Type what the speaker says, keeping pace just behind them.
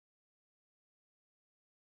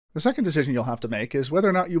The second decision you'll have to make is whether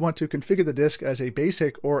or not you want to configure the disk as a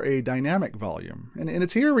basic or a dynamic volume. And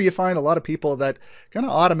it's here where you find a lot of people that kind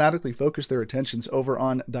of automatically focus their attentions over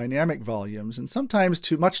on dynamic volumes, and sometimes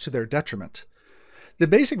too much to their detriment. The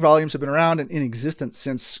basic volumes have been around and in existence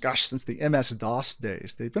since the MS-DOS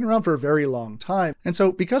days. They've been around for a very long time. And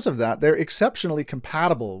so because of that, they're exceptionally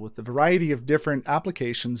compatible with the variety of different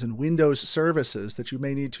applications and Windows services that you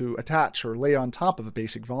may need to attach or lay on top of a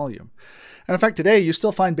basic volume. And in fact, today you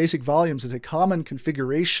still find basic volumes as a common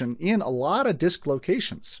configuration in a lot of disk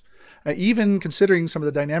locations. Even considering some of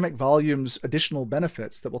the dynamic volumes additional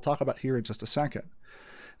benefits that we'll talk about here in just a second.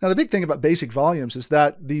 Now, the big thing about basic volumes is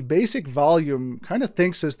that the basic volume kind of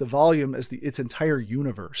thinks as the volume as its entire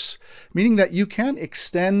universe, meaning that you can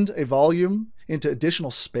extend a volume into additional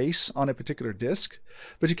space on a particular disk,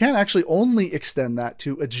 but you can actually only extend that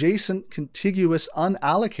to adjacent, contiguous,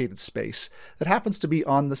 unallocated space that happens to be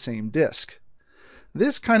on the same disk.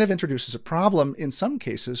 This kind of introduces a problem in some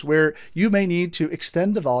cases where you may need to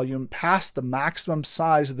extend the volume past the maximum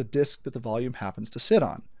size of the disk that the volume happens to sit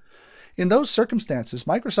on. In those circumstances,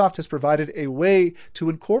 Microsoft has provided a way to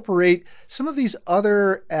incorporate some of these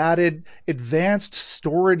other added advanced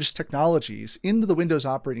storage technologies into the Windows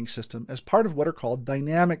operating system as part of what are called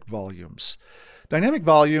dynamic volumes. Dynamic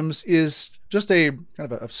volumes is just a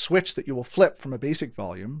kind of a switch that you will flip from a basic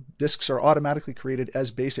volume. Disks are automatically created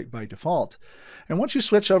as basic by default. And once you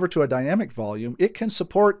switch over to a dynamic volume, it can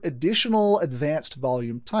support additional advanced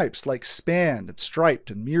volume types like spanned and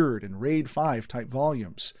striped and mirrored and RAID 5 type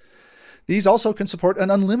volumes. These also can support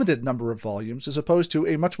an unlimited number of volumes as opposed to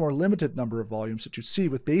a much more limited number of volumes that you see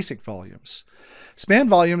with basic volumes. Spanned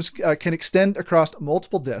volumes can extend across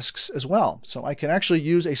multiple disks as well. So I can actually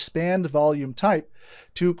use a spanned volume type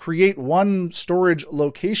to create one storage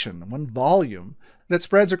location, one volume, that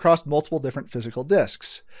spreads across multiple different physical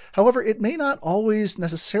disks. However, it may not always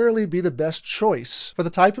necessarily be the best choice for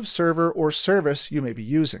the type of server or service you may be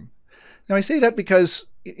using. Now, I say that because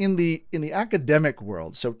in the academic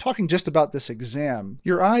world, so talking just about this exam,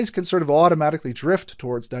 your eyes can sort of automatically drift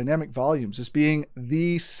towards dynamic volumes as being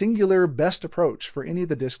the singular best approach for any of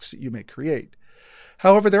the disks that you may create.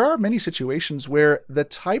 However, there are many situations where the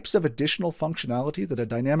types of additional functionality that a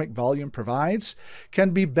dynamic volume provides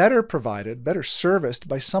can be better provided, better serviced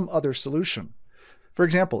by some other solution. For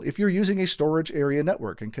example, if you're using a storage area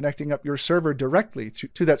network and connecting up your server directly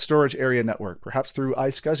to that storage area network, perhaps through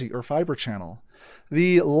iSCSI or Fibre Channel,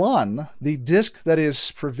 the LUN, the disk that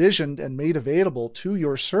is provisioned and made available to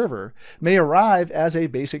your server, may arrive as a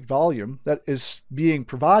basic volume that is being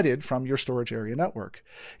provided from your storage area network.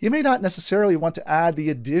 You may not necessarily want to add the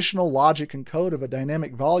additional logic and code of a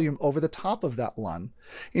dynamic volume over the top of that LUN,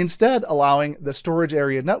 instead allowing the storage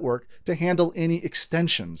area network to handle any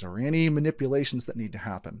extensions or any manipulations that need to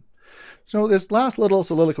happen. So this last little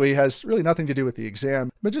soliloquy has really nothing to do with the exam,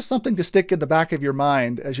 but just something to stick in the back of your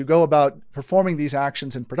mind as you go about performing these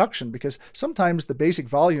actions in production, because sometimes the basic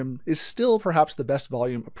volume is still perhaps the best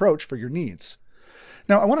volume approach for your needs.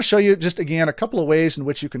 Now, I want to show you just again a couple of ways in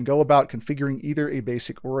which you can go about configuring either a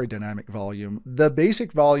basic or a dynamic volume. The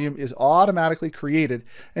basic volume is automatically created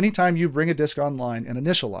anytime you bring a disk online and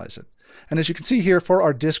initialize it. And as you can see here for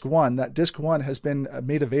our disk 1, that disk 1 has been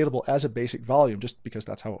made available as a basic volume just because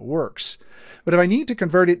that's how it works. But if I need to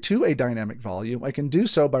convert it to a dynamic volume, I can do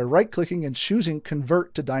so by right-clicking and choosing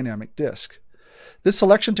Convert to Dynamic Disk. This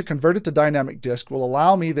selection to convert it to dynamic disk will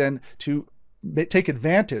allow me then to take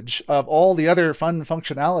advantage of all the other fun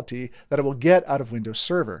functionality that it will get out of Windows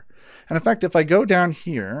Server. And in fact, if I go down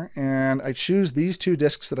here and I choose these two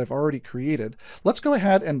disks that I've already created, let's go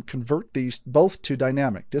ahead and convert these both to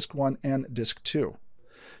dynamic, disk 1 and disk 2.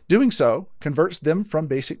 Doing so converts them from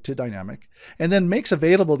basic to dynamic, and then makes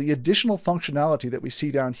available the additional functionality that we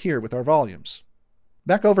see down here with our volumes.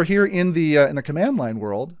 Back over here in the command line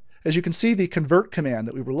world, as you can see, the convert command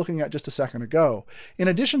that we were looking at just a second ago, in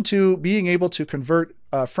addition to being able to convert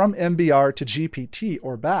from MBR to GPT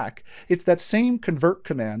or back, it's that same convert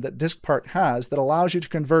command that DiskPart has that allows you to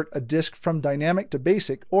convert a disk from dynamic to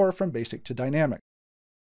basic or from basic to dynamic.